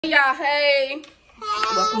Y'all, hey,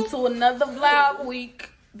 welcome to another vlog week.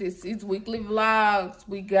 This is weekly vlogs.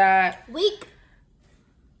 We got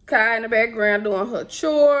Kai in the background doing her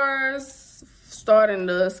chores, starting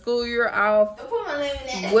the school year off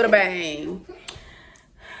with a bang.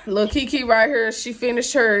 Little Kiki right here, she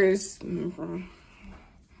finished hers. And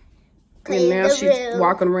now she's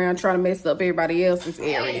walking around trying to mess up everybody else's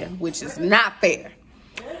area, which is not fair.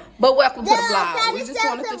 But welcome to the vlog. We just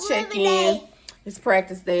wanted to check in. It's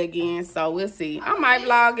practice day again, so we'll see. I might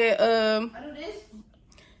vlog at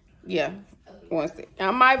yeah, one sec. I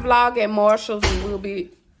might vlog at Marshall's and we'll be,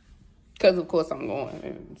 because of course I'm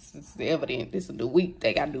going. It's evident this is the week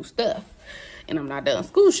they gotta do stuff, and I'm not done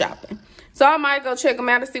school shopping, so I might go check them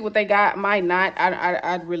out to see what they got. Might not.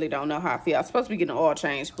 I really don't know how I feel. I'm supposed to be getting an oil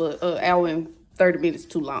change, but hour and 30 minutes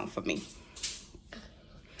too long for me.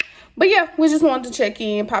 But yeah, we just wanted to check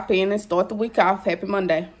in, pop in, and start the week off. Happy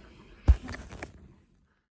Monday.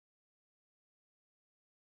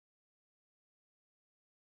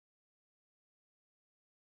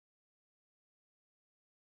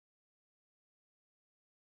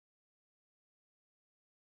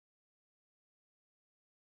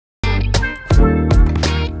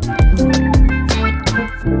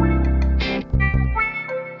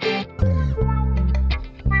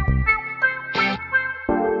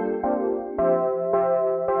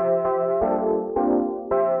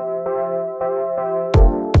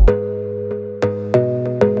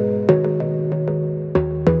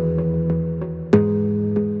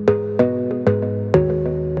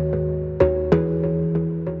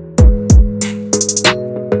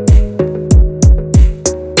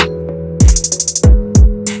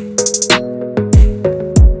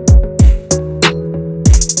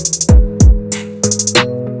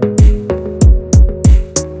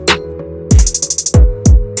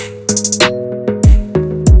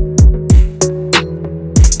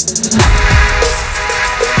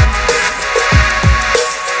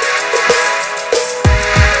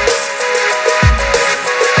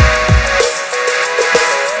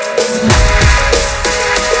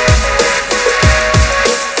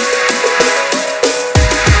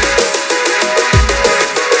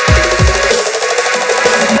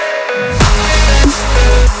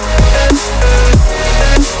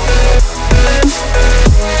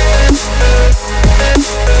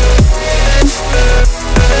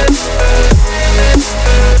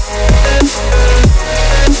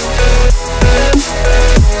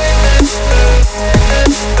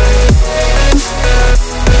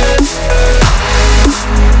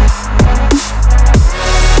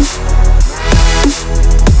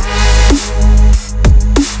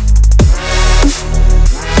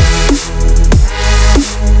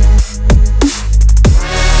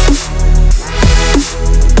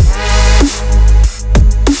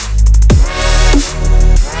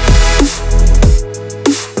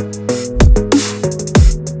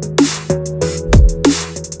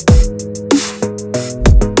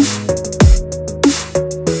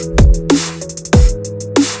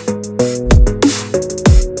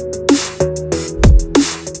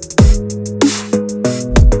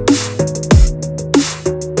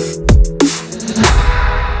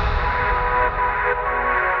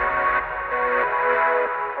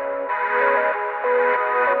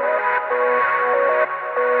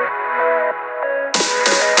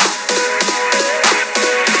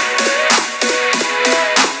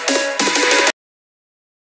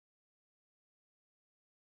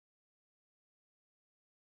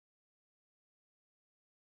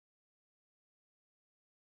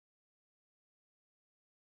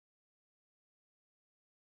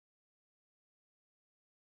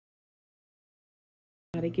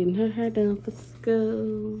 Gotta getting her hair done for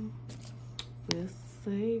school. Let's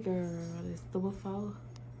see, girl. It's the before.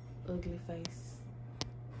 Ugly face.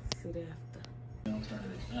 See the after.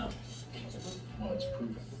 Alternative. Now, well, it's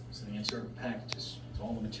proven. So the insert packages,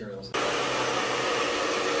 all the materials.